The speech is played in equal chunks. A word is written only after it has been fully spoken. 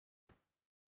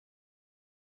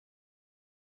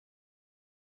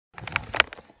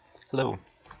Hello,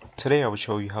 today I will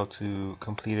show you how to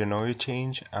complete an oil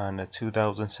change on a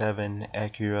 2007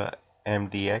 Acura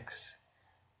MDX.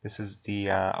 This is the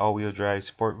all-wheel drive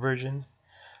sport version.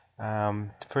 The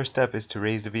first step is to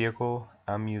raise the vehicle.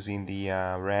 I'm using the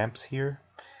ramps here.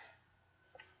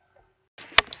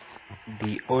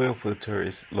 The oil filter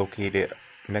is located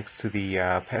next to the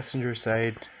passenger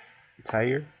side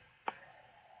tire.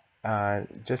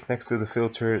 Just next to the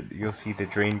filter you'll see the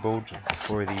drain bolt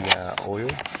for the oil.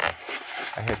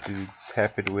 I had to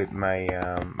tap it with my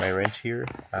my wrench here.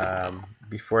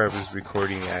 Before I was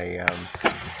recording, I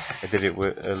did it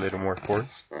with a little more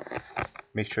force.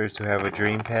 Make sure to have a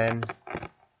drain pan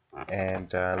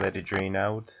and let it drain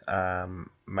out.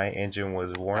 My engine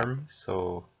was warm,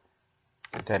 so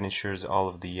that ensures all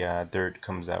of the dirt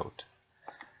comes out.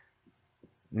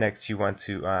 Next, you want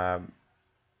to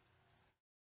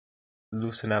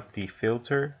loosen up the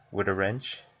filter with a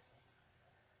wrench.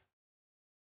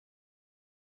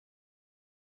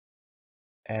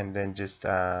 And then just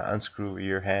unscrew with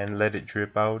your hand, let it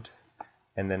drip out,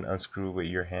 and then unscrew with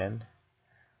your hand.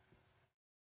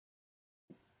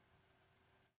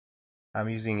 I'm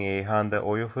using a Honda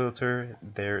oil filter.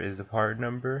 There is the part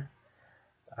number.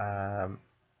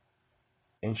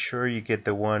 Ensure you get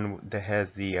the one that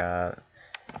has the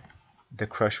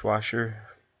crush washer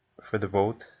for the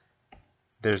bolt.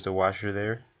 There's the washer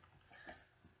there.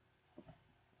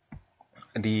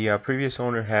 The previous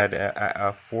owner had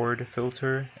a Ford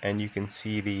filter, and you can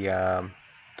see the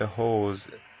holes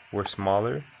were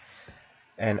smaller,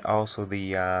 and also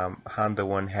the Honda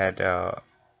one had a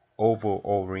oval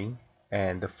O-ring,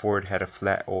 and the Ford had a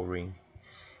flat O-ring.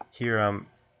 Here I'm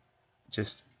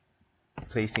just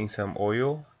placing some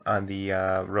oil on the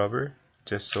rubber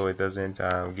just so it doesn't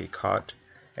get caught,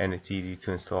 and it's easy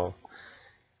to install.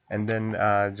 And then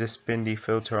just spin the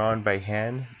filter on by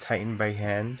hand, tighten by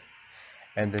hand,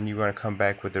 and then you want to come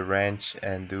back with the wrench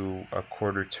and do a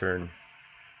quarter turn,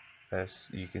 as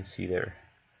you can see there.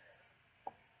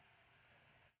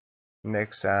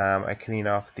 Next, I clean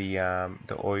off the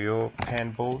oil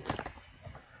pan bolt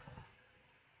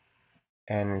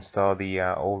and install the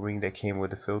O-ring that came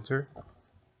with the filter.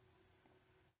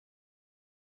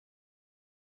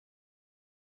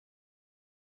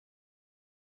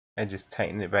 I just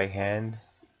tighten it by hand,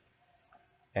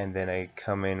 and then I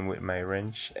come in with my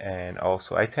wrench, and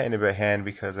also I tighten it by hand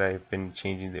because I've been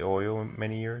changing the oil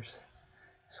many years,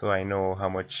 so I know how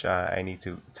much I need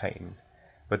to tighten,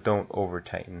 but don't over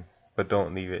tighten, but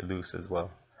don't leave it loose as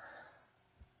well.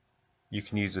 You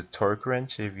can use a torque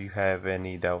wrench if you have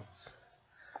any doubts.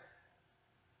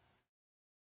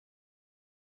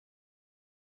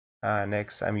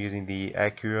 Next, I'm using the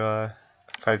Acura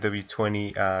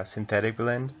 5W20 synthetic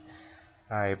blend.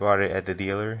 I bought it at the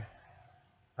dealer.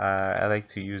 I like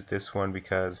to use this one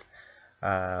because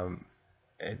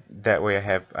that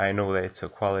way I know that it's a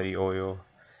quality oil,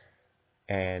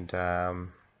 and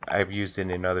I've used it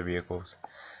in other vehicles.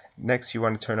 Next, you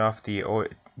want to turn off the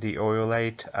oil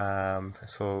light.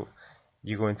 So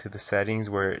you go into the settings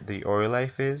where the oil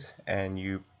life is, and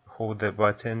you hold the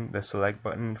button, the select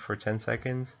button, for 10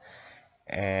 seconds,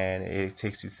 and it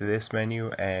takes you to this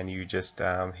menu, and you just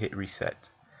hit reset.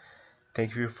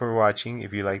 Thank you for watching.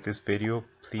 If you like this video,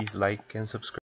 please like and subscribe.